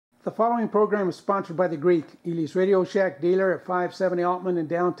The following program is sponsored by The Greek, Ely's Radio Shack dealer at 570 Altman in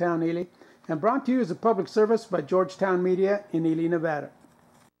downtown Ely, and brought to you as a public service by Georgetown Media in Ely, Nevada.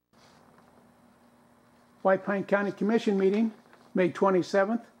 White Pine County Commission meeting, May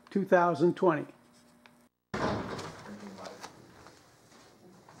 27th, 2020.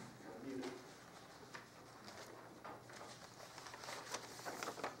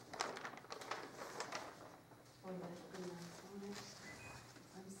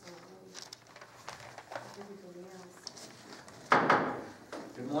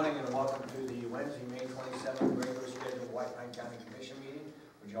 Good morning and welcome to the Wednesday, May 27th regularly scheduled White Pine County Commission meeting.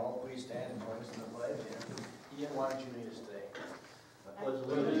 Would you all please stand and join us in the pledge? And Ian, why don't you lead us today? I pledge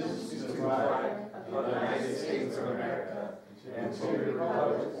allegiance to the flag of the United States of America and to the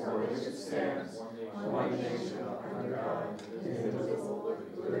republic for which it stands, one nation under God, indivisible,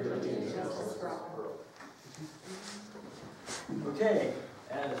 with liberty and justice for all. Okay,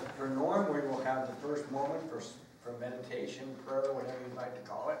 as per norm, we will have the first moment for meditation, prayer, whatever you'd like to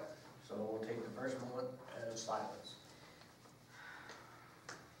call it. So we'll take the first moment as silence.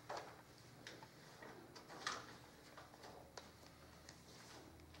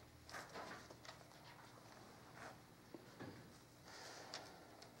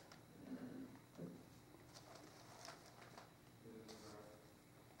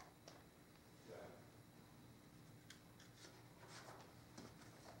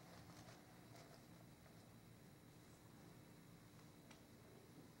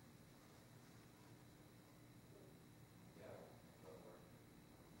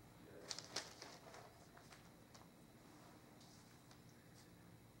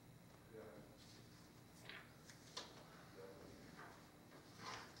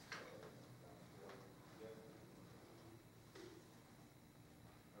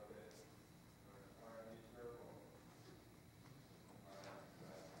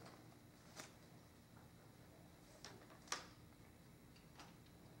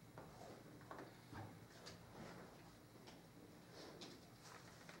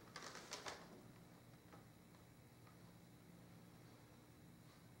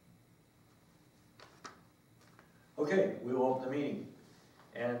 Okay, we will open the meeting.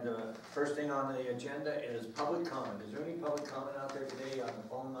 And the first thing on the agenda is public comment. Is there any public comment out there today on the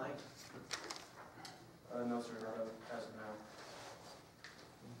phone line? No, sir, not as of now.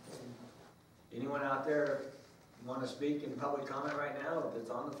 Anyone out there want to speak in public comment right now if it's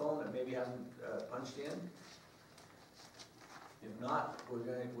on the phone that maybe hasn't punched in? If not,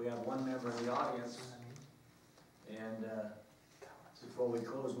 we have one member in the audience. And before we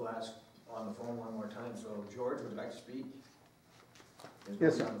close, we'll ask on the phone one more time. So, George, would you like to speak?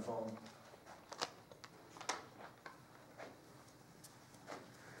 Yes, sir. On the phone.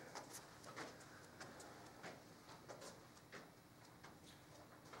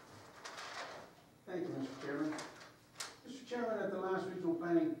 Thank you, Mr. Chairman. Mr. Chairman, at the last regional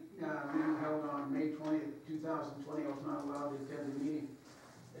planning meeting held on May 20th, 2020, I was not allowed to attend the meeting.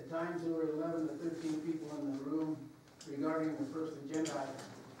 At times, there were 11 to 13 people in the room regarding the first agenda item.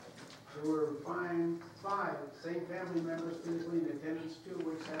 There were five same family members physically in attendance, two of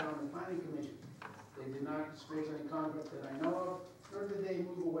which sat on the planning commission. They did not disclose any conflict that I know of, nor did they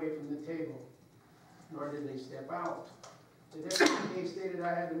move away from the table, nor did they step out. The deputy stated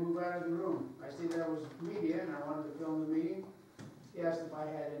I had to move out of the room. I stated I was media and I wanted to film the meeting. He asked if I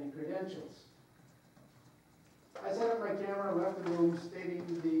had any credentials. I set up my camera, left the room, stating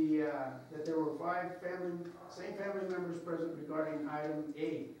that there were same family members present regarding item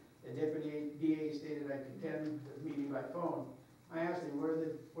A. The deputy DA stated I could attend the meeting by phone. I asked him,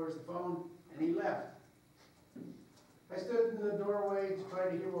 where's the phone? And he left. I stood in the doorway to try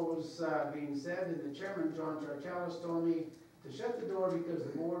to hear what was being said, and the chairman, John Charchalis, told me to shut the door because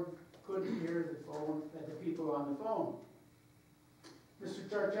the board couldn't hear the people on the phone. Mr.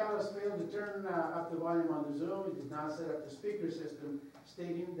 Charchalis failed to turn up the volume on the Zoom. He did not set up the speaker system,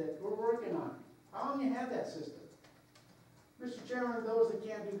 stating that we're working on it. How long you had that system? Mr. Chairman, those that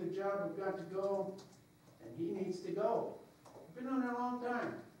can't do the job have got to go, and he needs to go. He's been on it a long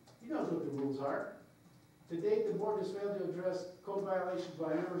time. He knows what the rules are. To date, the board has failed to address code violations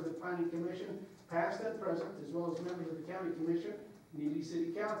by members of the Planning Commission, past and present, as well as members of the County Commission and Ely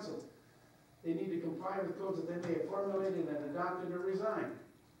City Council. They need to comply with codes that they may have formulated and adopted or resign.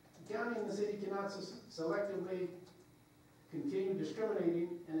 The county and the city cannot selectively continue discriminating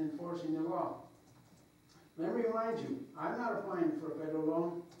and enforcing the law. Let me remind you, I'm not applying for a federal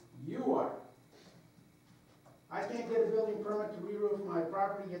loan, you are. I can't get a building permit to re-roof my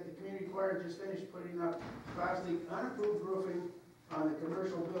property, yet the community choir just finished putting up plastic unapproved roofing on the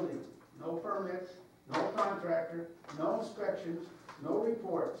commercial building. No permits, no contractor, no inspections, no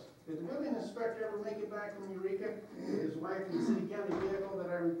reports. Did the building inspector ever make it back from Eureka? His wife in the city county vehicle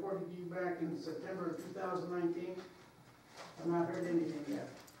that I reported to you back in September of 2019? I've not heard anything yet.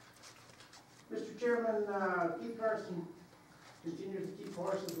 Mr. Chairman, Keith Carson continues to keep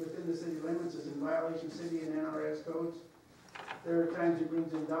horses within the city limits as in violation of city and NRS codes. There are times he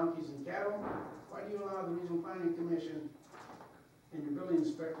brings in donkeys and cattle. Why do you allow the Regional Planning Commission and your building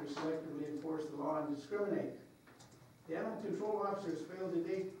inspector selectively enforce the law and discriminate? The animal control officers failed to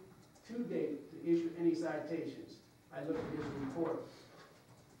date to issue any citations. I looked at his report.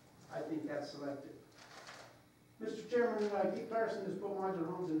 I think that's selective. Mr. Chairman, Keith Carson has put modular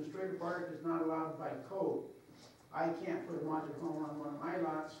homes in a straighter park is not allowed by code. I can't put a modular home on one of my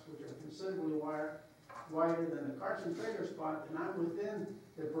lots, which are considerably wider than the Carson trailer spot, and I'm within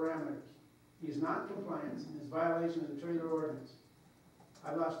the parameters. He is not in compliance and is violation of the trailer ordinance.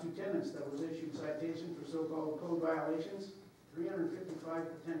 I lost 2 tenants that was issued citation for so-called code violations,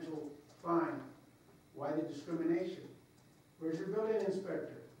 355 potential fine. Why the discrimination? Where's your building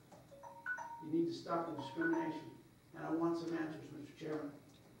inspector? You need to stop the discrimination. And I want some answers, Mr. Chairman.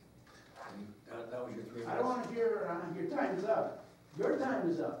 That was your 3 minutes. I don't want to hear, your time is up. Your time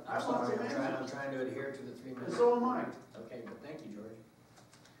is up. I want some I'm answers. trying to adhere to the 3 And minutes. so am I. Okay, but thank you, George.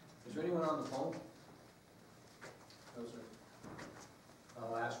 Is there anyone on the phone? No, sir.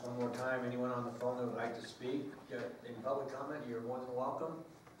 I'll ask one more time, anyone on the phone that would like to speak in public comment, you're more than welcome.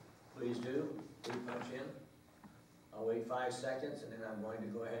 Please do, please punch in. I'll wait 5 seconds and then I'm going to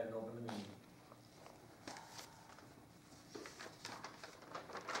go ahead and open the meeting.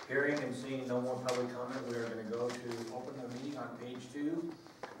 Hearing and seeing no more public comment, we are going to go to open the meeting on page 2.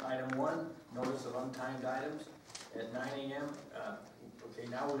 Item 1, notice of untimed items at 9 a.m. Okay,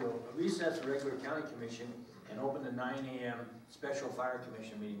 now we will recess the regular county commission and open the 9 a.m. special fire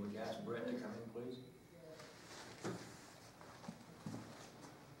commission meeting. Would you ask Brett to come in, please?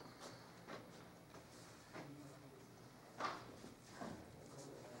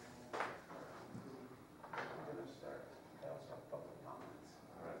 I'm going to start. I also have public comments.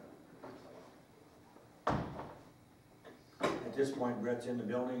 At this point, Brett's in the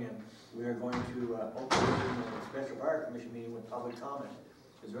building and we are going to open the special fire commission meeting with public comment.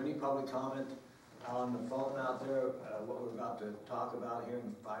 Is there any public comment on the phone out there, what we're about to talk about here in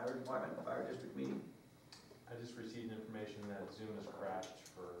the fire department, fire district meeting? I just received information that Zoom has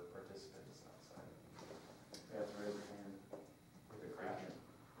crashed for participants outside. You have to raise your hand. With a crash.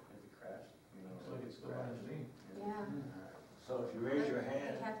 If it crashed, you know. Looks like it's still on me. Yeah. Alright. So if you raise your They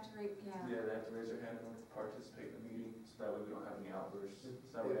hand, have to, yeah. Yeah, they have to raise their hand in order to participate in the meeting, so that way we don't have any outbursts, so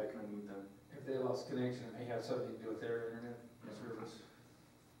that way I can unmute them. If they lost connection, it may have something to do with their internet service.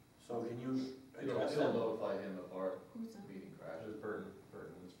 so can you It'll address that? notify him if our Who's on? meeting It crashes. was Burton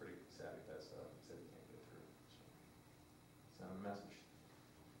was pretty savvy with that stuff, he said he can't get through. So, send him a message.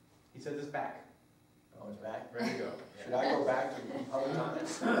 He says it's back, Oh, it's back. ready to go. Should I go back to public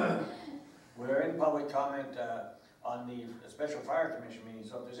comments? We're in public comment on the special fire commission meeting,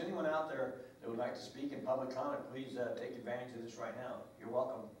 so if there's anyone out there that would like to speak in public comment, please take advantage of this right now. You're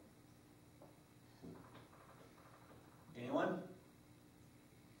welcome. Anyone?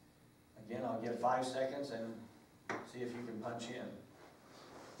 Again, I'll give 5 seconds and see if you can punch in.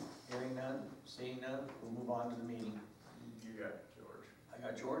 Hearing none, seeing none, we'll move on to the meeting. You got George. I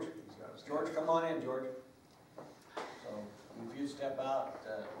got George. He's got his George, come on in, George. So, if you step out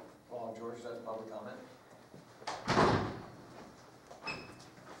while George does public comment.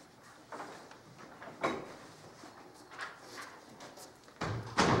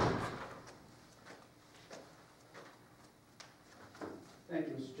 Thank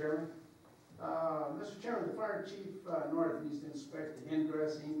you, Mr. Chairman. Mr. Chairman, the fire chief north needs to inspect the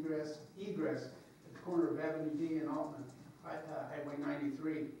egress at the corner of Avenue D and Altman, Highway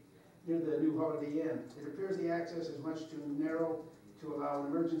 93, near the new Holiday Inn. It appears the access is much too narrow to allow an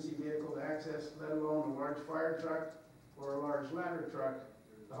emergency vehicle to access, let alone a large fire truck or a large ladder truck.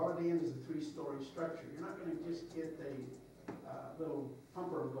 The Holiday Inn is a 3-story structure. You're not going to just get a little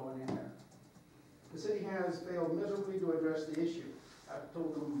pumper going in there. The city has failed miserably to address the issue. I've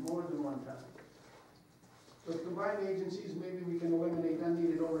told them more than one time. With combined agencies, maybe we can eliminate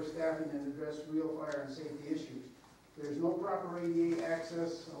unneeded overstaffing and address real fire and safety issues. There's no proper ADA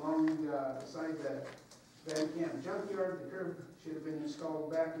access along beside the Van Camp junkyard. The curb should have been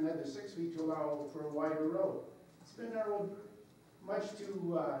installed back another 6 feet to allow for a wider road. It's been narrowed much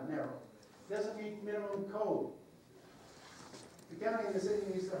too narrow. Doesn't meet minimum code. The county and the city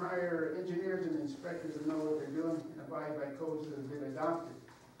needs to hire engineers and inspectors that know what they're doing and abide by codes that have been adopted.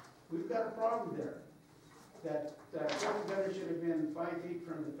 We've got a problem there. That curb gutter should have been 5 feet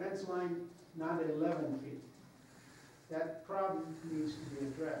from the fence line, not 11 feet. That problem needs to be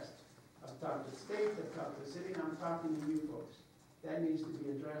addressed. talked to the state, I've talked to the city, and I'm talking to you folks. That needs to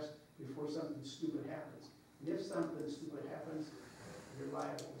be addressed before something stupid happens. And if something stupid happens, you're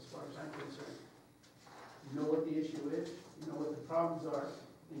liable as far as I'm concerned. You know what the issue is, you know what the problems are,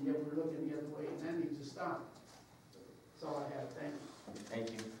 and yet we're looking the other way, and that needs to stop. That's all I have, thank you. Thank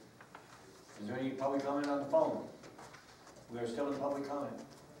you. Is there any public comment on the phone? We are still in public comment.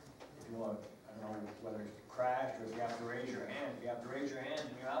 If you want, I don't know whether it's crashed or if you have to raise your hand. If you have to raise your hand and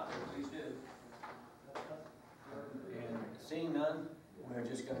you're out there, please do. And seeing none, we're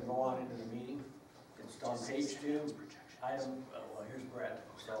just gonna go on into the meeting. It's on page 2, item, well, here's Brett.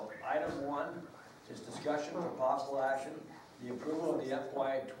 So item 1 is discussion for possible action, the approval of the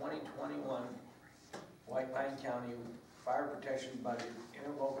FY 2021 White Pine County Fire Protection Budget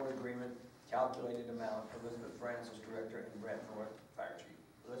Interlocal Agreement Calculated Amount. Elizabeth Francis, Director, and Brett North, Fire Chief.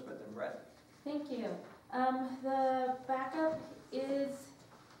 Elizabeth and Brett. Thank you. The backup is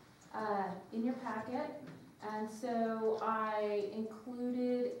in your packet, and so I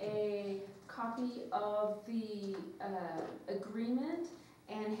included a copy of the agreement,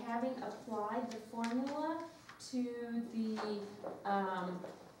 and having applied the formula to the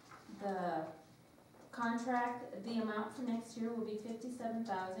contract, the amount for next year will be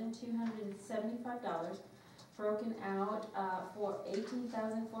 $57,275, broken out for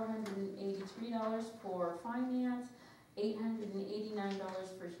 $18,483 for finance,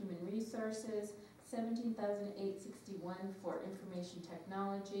 $889 for human resources, $17,861 for information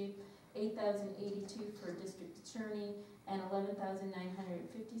technology, $8,082 for district attorney, and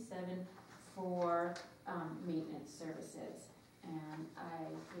 $11,957 for maintenance services. And I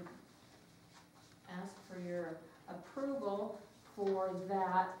would ask for your approval for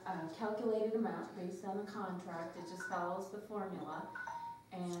that calculated amount based on the contract. It just follows the formula.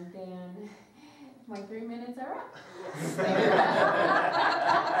 And then my 3 minutes are up.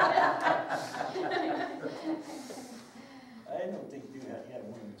 I don't think you had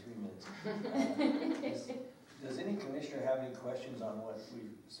more than 3 minutes. Does any commissioner have any questions on what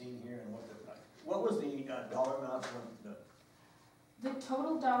we've seen here and what was the dollar amount for The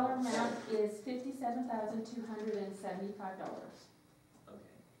total dollar amount is $57,275.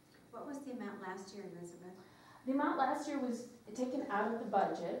 Okay. What was the amount last year, Elizabeth? The amount last year was taken out of the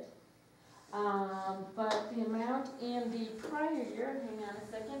budget, but the amount in the prior year, hang on a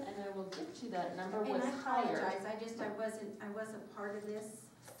second, and I will get you that number, was And I higher. apologize, I wasn't part of this.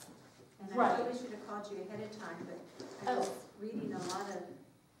 And I Right. probably should have called you ahead of time, but I was reading a lot of,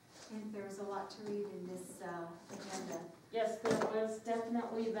 and there was a lot to read in this agenda. Yes, there was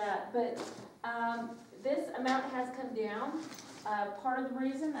definitely that, but this amount has come down. Part of the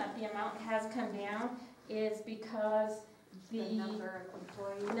reason that the amount has come down is because The the number of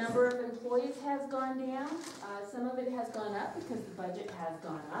employees. number of employees has gone down. Some of it has gone up because the budget has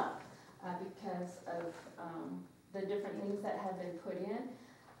gone up, because of the different things that have been put in.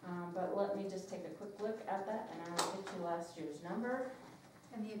 But let me just take a quick look at that, and I will get you last year's number.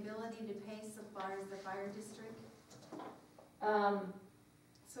 And the ability to pay so far as the fire district,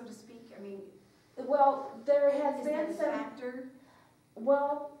 so to speak, I mean, Well, there has is been that a some. factor?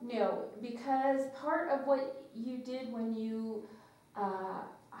 Well, no, because part of what you did when you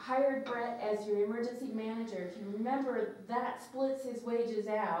hired Brett as your emergency manager, if you remember, that splits his wages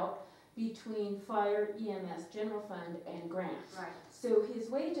out between fire, EMS, general fund, and grants. Right. So his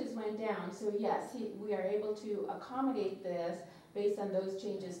wages went down, so yes, we are able to accommodate this based on those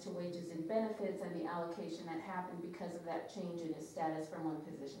changes to wages and benefits and the allocation that happened because of that change in his status from one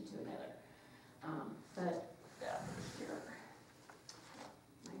position to another. But, here.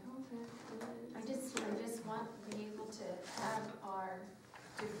 My whole I just want to be able to have our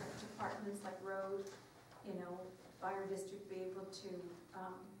different departments like road, fire district be able to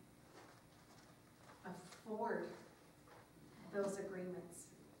afford those agreements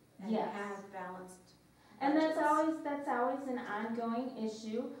and Yes. have balanced. And that's budgets. always an ongoing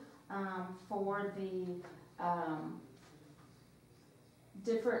issue for the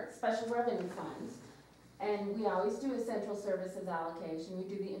different special revenue funds. And we always do a central services allocation. We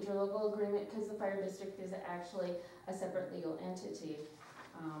do the interlocal agreement because the fire district is actually a separate legal entity.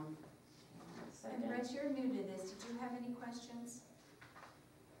 And Brett, you're new to this. Did you have any questions?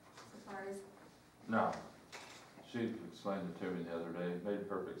 As far as, No. She explained it to me the other day, it made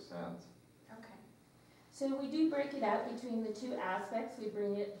perfect sense. okay. So we do break it out between the two aspects. We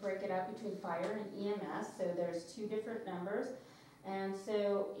break it out between fire and EMS, so there's two different numbers. And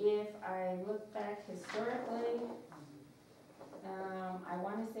so if I look back historically, I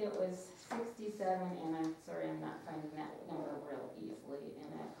want to say it was 67, and I'm sorry, I'm not finding that number real easily,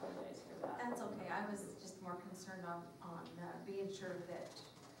 and I apologize for that. That's okay. I was just more concerned on being sure that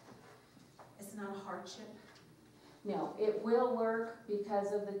hardship? No, it will work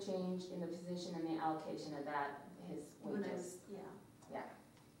because of the change in the position and the allocation of that, his When I wages. was, yeah.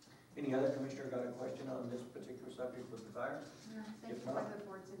 Any other commissioner got a question on this particular subject with the fire? No, thank If you for not- the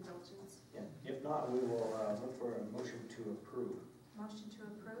board's indulgence. Yeah. If not, we will look for a motion to approve. Motion to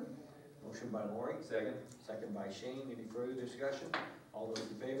approve? Motion by Lori, Second. second by Shane. Any further discussion? All those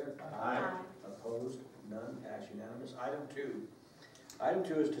in favor? Aye. Opposed? None? Passed unanimous. Item 2. Item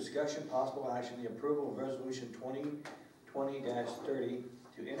 2 is discussion, possible action, the approval of resolution 2020-30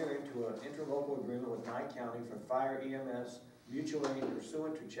 to enter into an interlocal agreement with Nye County for fire EMS mutual aid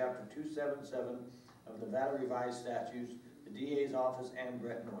pursuant to chapter 277 of Nevada Revised Statutes, the DA's office, and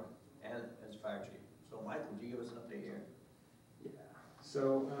Brett North, and as fire chief. So Mike, would you give us an update here? Yeah,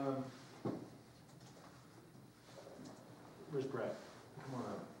 so, where's Brett? Come on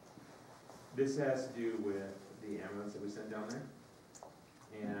up. This has to do with the ambulance that we sent down there.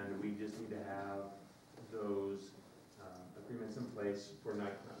 And we just need to have those agreements in place for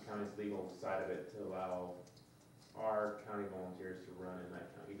Nye County's legal side of it to allow our county volunteers to run in Nye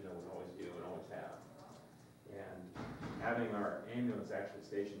County, even though we always do and always have. And having our ambulance actually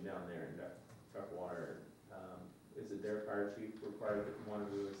stationed down there in Duckwater, is it their fire chief required,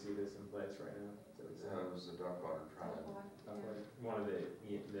 wanted to see this in place right now? Is that what he said? Yeah, it was the Duckwater tribe. Duckwater. Wanted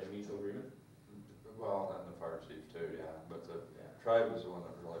the mutual agreement? Well, and the fire chief too, yeah, but the Yeah. tribe was the one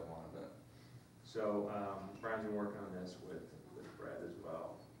that really wanted it. So, Brian's been working on this with Brett as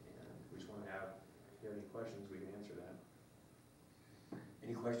well, and we just wanna have, if you have any questions, we can answer that.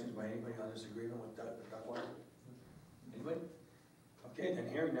 Any questions by anybody on this agreement with Duckwater? Anybody? Okay, then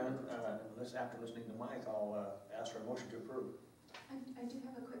hearing none, after listening to Mike, I'll ask for a motion to approve. I do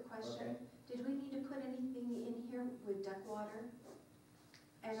have a quick question. Okay. Did we need to put anything in here with Duckwater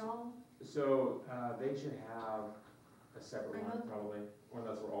at all? So, they should have a separate I one know. probably, one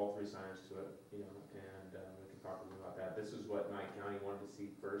that's where all three signers to it, you know, and, we can talk a little about that. This is what Nye County wanted to see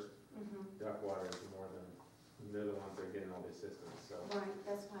first. Duckwater is more than, they're the ones that are getting all the assistance, so. Right,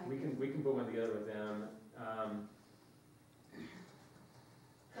 that's why. We can put one together with them.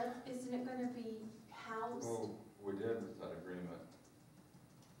 Isn't it gonna be housed? Well, we did with that agreement.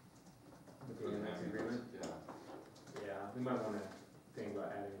 With for the the next ambulance, agreement. Yeah. Yeah, we might wanna think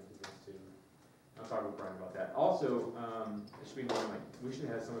about adding it to this too. I'll talk with Brian about that. Also, it should be known, like, we should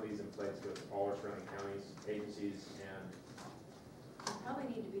have some of these in place with all our surrounding counties, agencies, and, They probably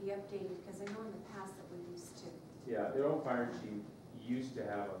need to be updated, because I know in the past that we used to. yeah, the old fire chief used to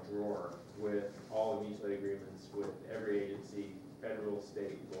have a drawer with all the mutual aid agreements with every agency, federal,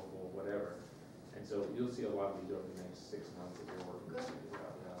 state, local, whatever. And so you'll see a lot of these over the next 6 months if you're working with these out.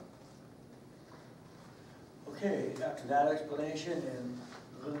 Okay, after that explanation and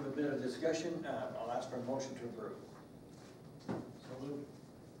a little bit of discussion, I'll ask for a motion to approve. So moved.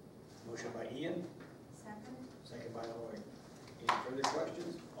 Motion by Ian, Second? second by Lori. Any further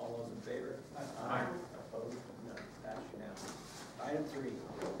questions? All those in favor? Aye. Opposed? None. Passed unanimously. Item 3,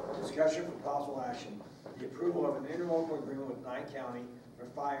 discussion for possible action, the approval of an interlocal agreement with Nye County for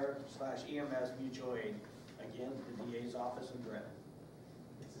fire/EMS mutual aid. Again, the DA's office in Brett.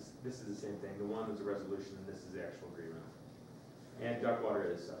 This is the same thing. The one was a resolution, and this is the actual agreement. And Duckwater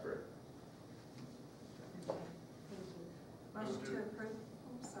is separate. Okay, thank you. Motion to approve?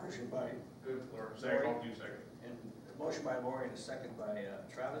 Oh, sorry. Motion by, Good, Laura. Second. I'll do second. and a motion by Lori and a second by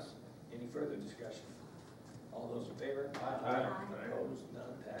Travis. Any further discussion? All those in favor? Aye. Opposed? None.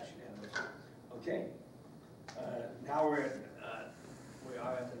 Passed unanimously. Okay. Now we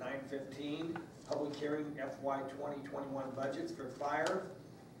are at the 9:15 public hearing FY 2021 budgets for fire.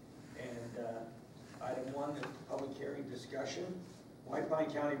 And item 1 is public hearing discussion. White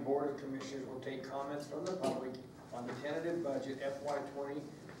Pine County Board of Commissioners will take comments from the public on the tentative budget FY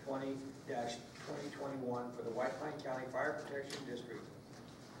 2020-2021 for the White Pine County Fire Protection District.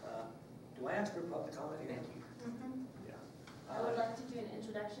 Do I ask for public comment? Thank you. Mhm. I would like to do an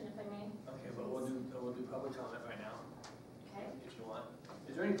introduction if I may. Okay, but we'll do public comment right now, Okay. if you want.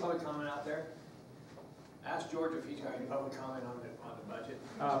 Is there any public comment out there? Ask George if he's got any public comment on the budget.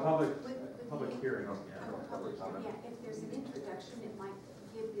 Public hearing, Oh, yeah. public, yeah, if there's an introduction, it might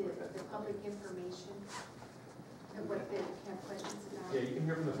give the public information of what they have questions about. Yeah, you can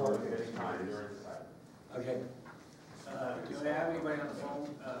hear from the public at any time during this item. Okay. Do we have anybody on the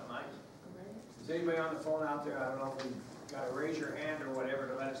phone, Mike? Is anybody on the phone out there? I don't know if you gotta raise your hand or whatever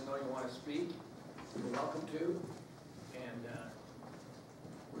to let us know you wanna speak. You're welcome to. And,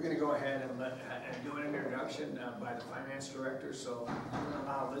 we're gonna go ahead and do an introduction by the finance director, so I'm gonna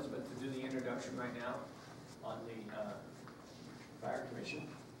allow Elizabeth to do the introduction right now on the, fire commission.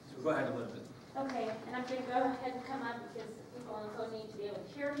 So go ahead, Elizabeth. Okay, and I'm gonna go ahead and come up because people on the phone need to be able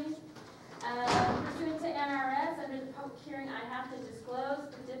to hear me. First public hearing, I have to disclose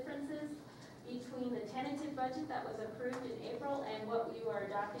the differences between the tentative budget that was approved in April and what you are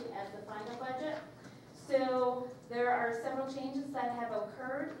adopting as the final budget. So there are several changes that have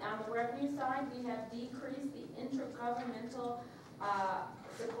occurred. On the revenue side, we have decreased the intergovernmental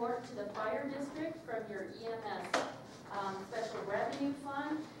support to the fire district from your EMS special revenue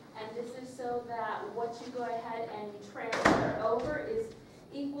fund. And this is so that what you go ahead and you transfer over is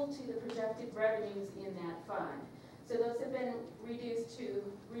equal to the projected revenues in that fund. So those have been reduced to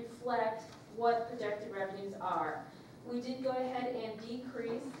reflect what projected revenues are. We did go ahead and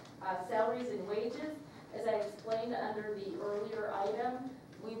decrease salaries and wages. As I explained under the earlier item,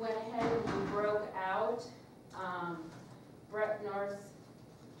 we went ahead and we broke out Brett North's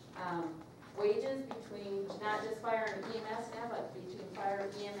wages between not just fire and EMS now, but between fire,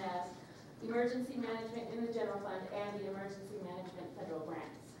 EMS, emergency management in the general fund, and the emergency management federal grants.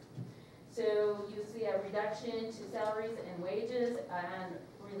 So you see a reduction to salaries and wages and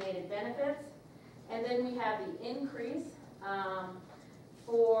related benefits. And then we have the increase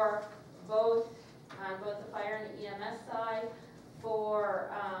for both the fire and the EMS side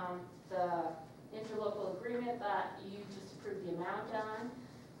for the interlocal agreement that you just approved the amount on.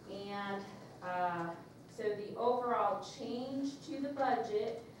 And so the overall change to the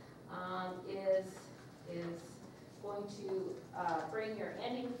budget is going to bring your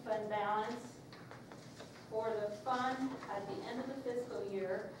ending fund balance for the fund at the end of the fiscal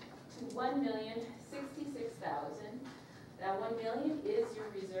year to $1,066,000. That $1 million is your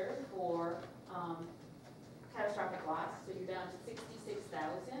reserve for catastrophic loss, so you're down to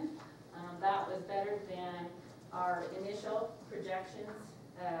 $66,000. That was better than our initial projections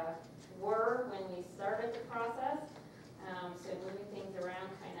were when we started the process. So moving things around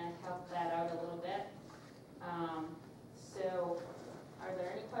kind of helped that out a little bit. So are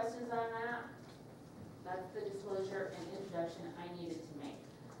there any questions on that? That's the disclosure and introduction I needed to make.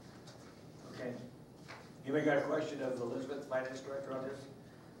 Okay. Anybody got a question of Elizabeth, Finance Director, on this?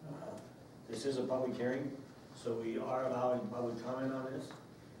 This is a public hearing, so we are allowing public comment on this.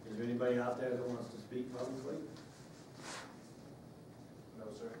 Is there anybody out there that wants to speak publicly? No,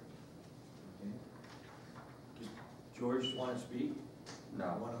 sir. Okay. Does George want to speak? I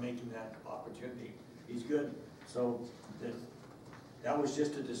No. want to make him that opportunity. He's good. So that was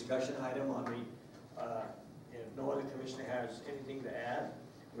just a discussion item on the, if no other commissioner has anything to add,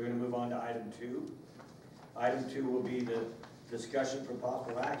 we're going to move on to item 2. Item 2 will be the discussion for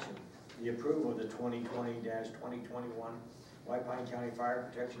possible action, the approval of the 2020-2021 White Pine County Fire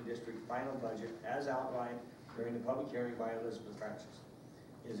Protection District final budget as outlined during the public hearing by Elizabeth Francis.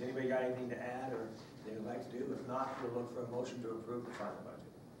 Has anybody got anything to add or they would like to do? If not, we'll look for a motion to approve the final budget.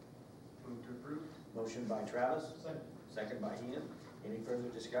 Move to approve. Motion by Travis, second by Ian. Any further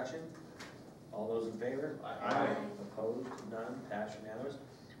discussion? All those in favor? Aye. Opposed? None? Passed unanimous.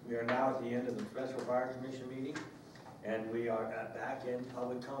 We are now at the end of the Special Fire Commission meeting, and we are at back end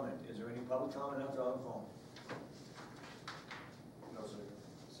public comment. Is there any public comment out there on the phone? No, sir.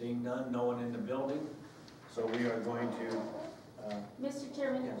 Seeing none, no one in the building, so we are going to, Mr.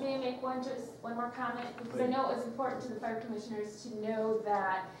 Chairman, Yes. may I make one more comment? Because I Please. know it was important to the fire commissioners to know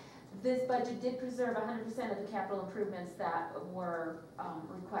that this budget did preserve 100% of the capital improvements that were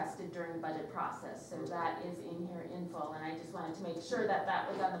requested during the budget process. So that is in here in full, and I just wanted to make sure that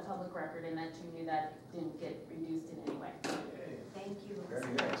that was on the public record and that you knew that didn't get reduced in any way. Thank you. very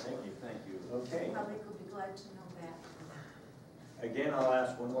good, thank you. Thank you. Okay, The public will be glad to know that. again, I'll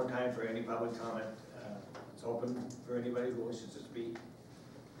ask one more time for any public comment. It's open for anybody who wishes to speak.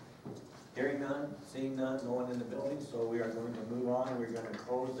 Hearing none, seeing none, no one in the building, so we are going to move on. We're going to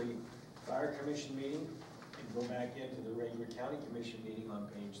close the Fire Commission meeting and go back into the regular County Commission meeting on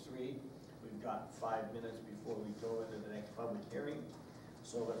page 3. We've got 5 minutes before we go into the next public hearing,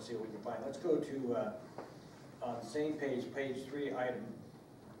 so let's see what we can find. Let's go to, on the same page, page 3,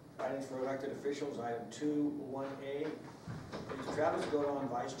 items for elected officials, item 2.1a. Is Travis Godon,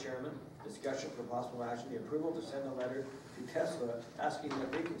 Vice Chairman, discussion for possible action, the approval to send a letter to Tesla asking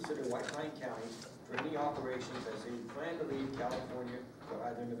that they consider White Pine County for any operations as they plan to leave California or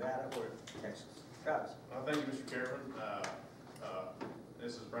either Nevada or Texas. Travis. Thank you, Mr. Chairman.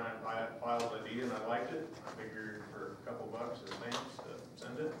 This is Brian filed a deed and I liked it. I figured for a couple bucks as thanks to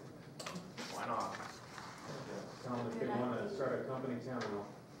send it. Why not? Tell them if they want to start a company, tell them.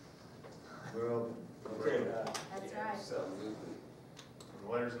 We're open. Okay, That's right.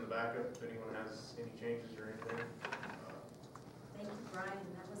 The letter's in the backup if anyone has any changes or anything. Thank you, Brian.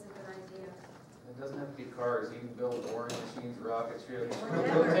 That was a good idea. It doesn't have to be cars, he can build boring machines, rocket ships. Whatever,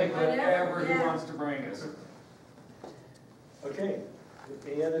 He'll take whatever, whatever he yeah. wants to bring us. okay,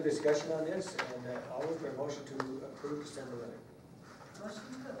 Any other discussion on this? And I'll look for a motion to approve the December letter. Motion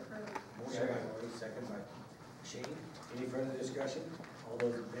to approve. Motion by Lori, second by Shane. Any further discussion? All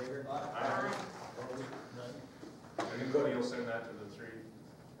those in favor? Aye. Opposed? None? And then you'll send that to the three,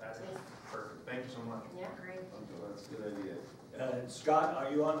 that's perfect, thank you so much. Yeah, great. That's a good idea. Scott, are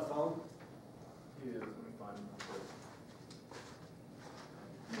you on the phone? Yeah, let me find them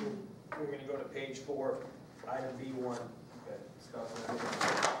real quick. We're gonna go to page 4, item B1. Okay, Scott's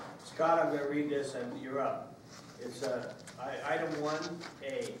Scott, I'm gonna read this and you're up. It's, item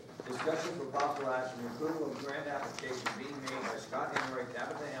 1A, discussion for possible action, approval of grant application being made by Scott Enroy,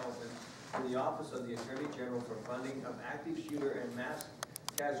 Tabitha Hamilton, to the Office of the Attorney General for funding of active shooter and mass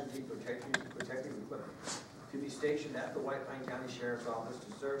casualty protective equipment to be stationed at the White Pine County Sheriff's Office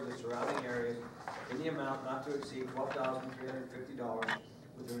to serve the surrounding areas in the amount not to exceed $12,350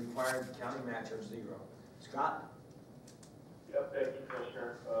 with the required county match of 0. Scott? Yep, thank you,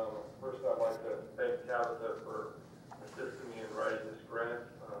 Commissioner. First, I'd like to thank Tabitha for assisting me in writing this grant.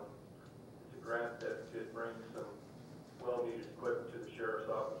 It's a grant that could bring some well-needed equipment to the Sheriff's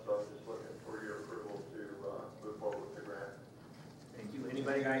Office, so I'm just looking for your approval to move forward with the grant. Thank you.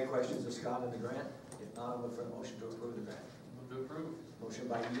 Anybody got any questions of Scott on the grant? If not, I'll look for a motion to approve the grant. Move to approve. Motion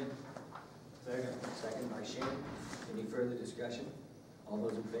by Ian. Second. Second by Shane. Any further discussion? All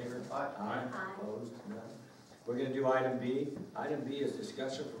those in favor? Aye. Aye. Opposed? None. We're gonna do item B. Item B is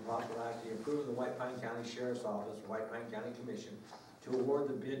discussion for possible action to approve the White Pine County Sheriff's Office, White Pine County Commission, to award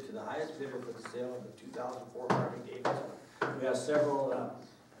the bid to the highest bidder for the sale of the 2004 Harley Davidson. We have several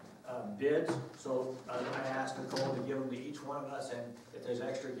bids, so I asked Nicole to give them to each one of us, and if there's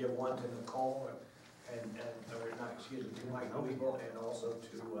extra, give one to Nicole, or not, excuse me, to Mike Noble, and also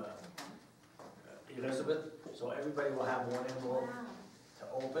to Elizabeth. So everybody will have one envelope to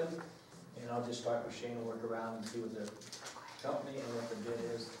open, and I'll just start with Shane and work around and see what the company and what the bid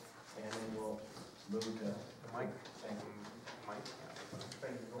is, and then we'll move to Mike. Thank you, Mike.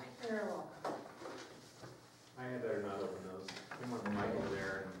 Thank you. You're welcome. I had better not open those. Come on, Mike over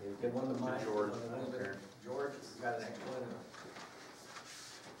there. Give one to Mike. George. One to Elizabeth. George, you got an extra one?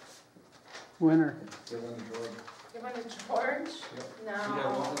 Winner. Give one to George. Give one to George? Yep. No. You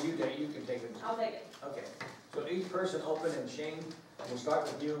got one, you can take it. I'll take it. Okay, so each person open, and Shane, we'll start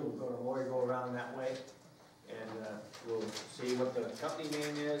with you, we'll go to Lori, go around that way, and we'll see what the company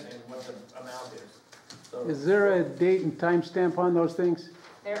name is and what the amount is. So Is there a date and time stamp on those things?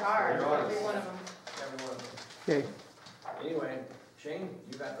 There are, There are. every one of them. everyone, Okay. anyway, Shane,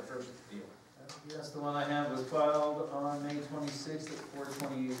 you got the first deal. Yes, the one I have was filed on May 26th at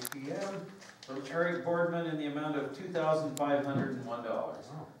 4:28 PM from Eric Boardman in the amount of $2,501.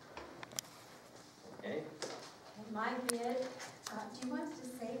 Okay, And my bid, do you want us to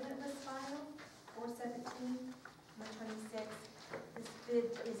say when it was filed? 4/17, 126. This bid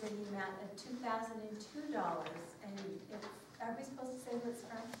is in the amount of $2,002, and it's, are we supposed to say who it's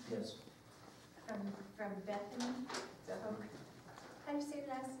from? yes. From Bethany? How do you say the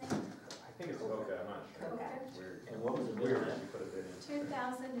last name? I think it's okay, I'm not sure. Okay. Weird. And what was the bid Weird on that that? you put a bid in.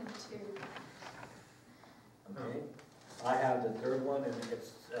 2002. Okay, I have the third one, and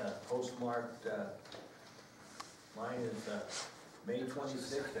it's postmarked, mine is May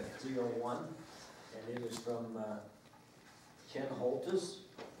 26th at 3:01, and it is from Ken Holtis,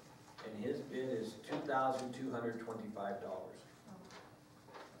 and his bid is $2,225.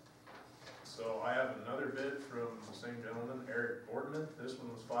 So I have another bid from the same gentleman, Eric Boardman. This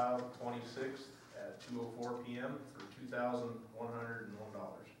one was filed 26th at 2:04 PM for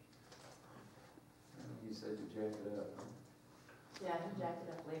 $2,101. You said you jacked it up. Yeah, he jacked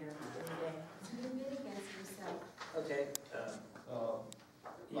it up later in the day. You bid against yourself. Okay,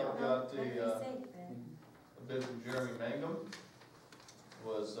 yeah, I've got Let me a say it then. bid from Jeremy Mangum,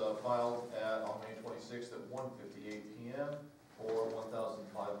 was filed on May 26th at 1:58 PM for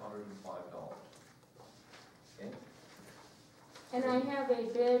 $1,505. okay, And I have a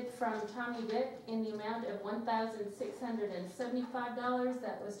bid from Tommy Dick in the amount of $1,675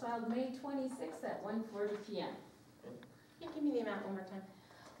 that was filed May 26th at 1:40 PM. Can you give me the amount one more time?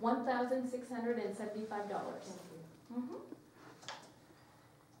 $1,675. Thank you.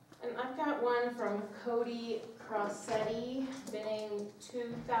 And I've got one from Cody Crossetti bidding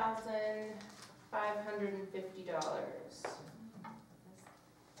 $2,550.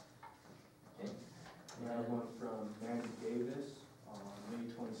 We have one from Mandy Davis on May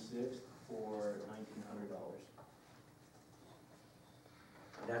 26th for $1,900.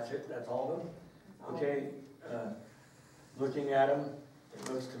 that's it, that's all of them? Okay, looking at them, it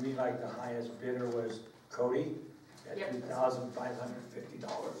looks to me like the highest bidder was Cody at Yep.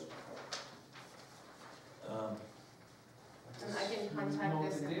 $2,550. And I can contact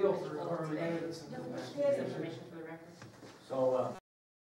this Deal for individual Harley today. Davidson. No, This information for the record. So,